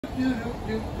All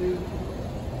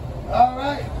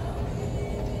right.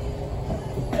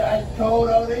 That's cold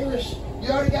old English. You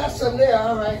already got some there.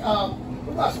 All right.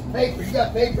 What about some paper? You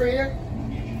got paper here?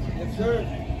 Yes, sir.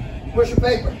 Where's your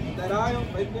paper? That aisle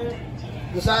right there?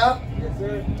 This aisle? Yes,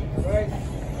 sir. Right.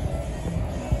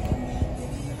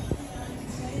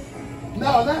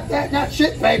 No, not that. Not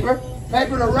shit paper.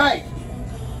 Paper to write.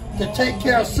 To take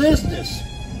care of Cizzness.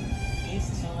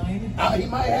 He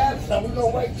might have some. We're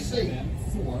going to wait and see.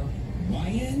 For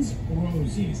Ryan's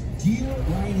Roses. Dear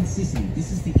Ryan and Sissy,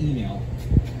 this is the email.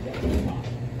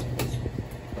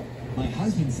 My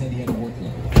husband said he had a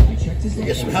workload. I checked his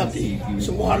Get some healthy,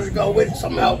 some water to go with it,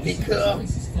 some healthy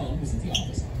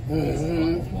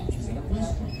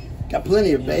Got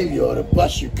plenty of baby oil to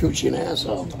bust your coochie and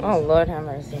asshole. Oh, Lord have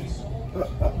mercy.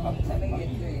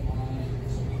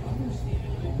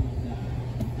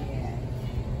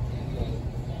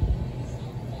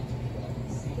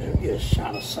 Let me get a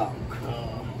shot of something.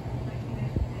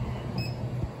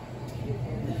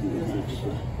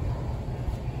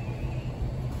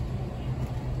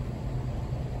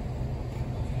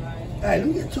 Hey, let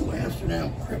me get 2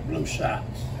 Amsterdam Crip Blue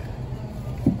shots.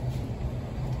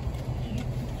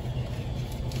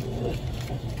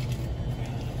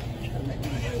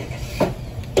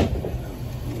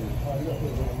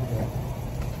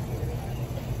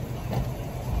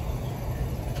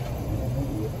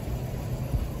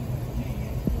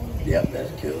 Yep,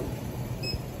 that's cool.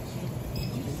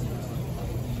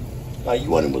 You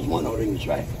wanted was one old English,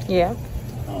 right? Yeah.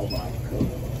 Oh my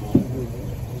God.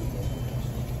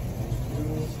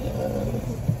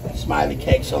 Smiley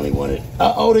Cakes only wanted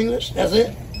old English. That's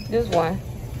it. Just one.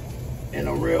 And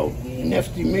a real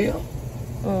nifty meal.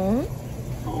 Mm-hmm.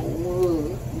 Oh,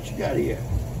 what you got here?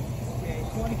 Okay,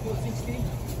 24.60.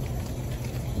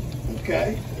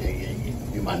 Okay.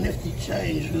 Get my nifty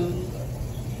change, dude.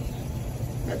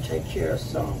 I take care of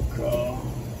some, Carl.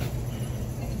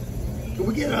 Can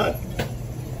we get a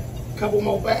couple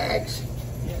more bags?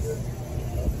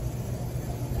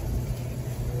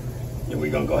 Then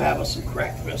we're gonna go have us some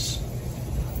crackfist.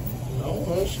 Oh,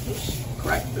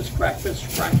 crackfist.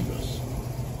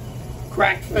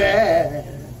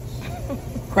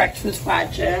 Crackfist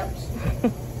 5 champs.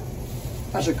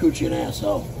 How's your coochie and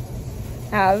asshole?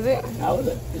 How's it? How is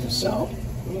it? Is it soft?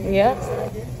 Yeah.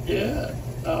 Yeah.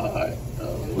 All right.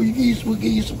 We'll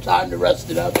give you some time to rest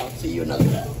it up. I'll see you another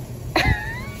time.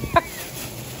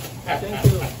 Thank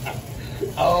you.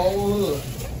 Oh,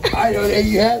 all right, there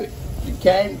you have it. You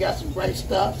came, got some great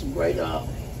stuff, some great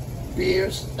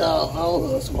beers,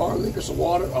 some hard liquor, some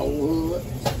water.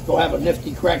 Go have a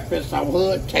nifty crackfist. I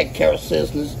would take care of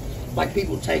Cizzness like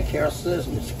people take care of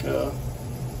Cizzness.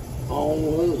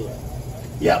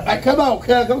 Yeah, hey, come on,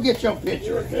 cuz, go get your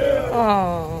picture.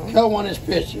 Oh. Go want his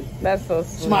picture. That's so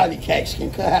sweet. Smiley Cakes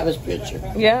can have his picture.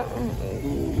 Yeah.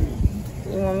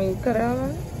 You want me to cut it out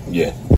on it? Yeah.